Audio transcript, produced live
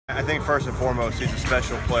I think first and foremost, he's a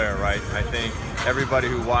special player, right? I think everybody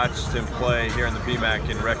who watched him play here in the PMAC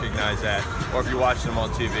can recognize that, or if you watched him on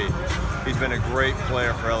TV. He's been a great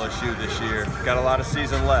player for LSU this year. Got a lot of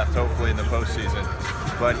season left, hopefully in the postseason,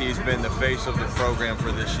 but he's been the face of the program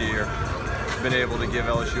for this year. He's been able to give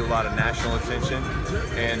LSU a lot of national attention,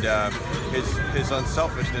 and his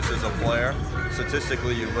unselfishness as a player,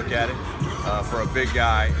 statistically you look at it, for a big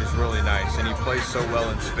guy is really nice, and he plays so well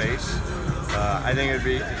in space. I think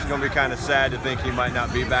it's going to be kind of sad to think he might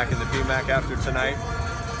not be back in the PMAC after tonight,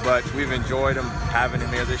 but we've enjoyed him having him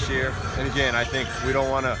here this year. And again, I think we don't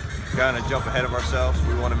want to kind of jump ahead of ourselves.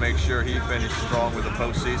 We want to make sure he finished strong with the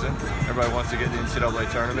postseason. Everybody wants to get the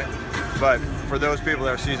NCAA tournament. But for those people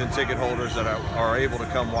that are season ticket holders that are able to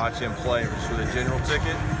come watch him play just with a general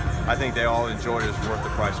ticket, I think they all enjoyed it as worth the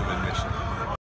price of admission.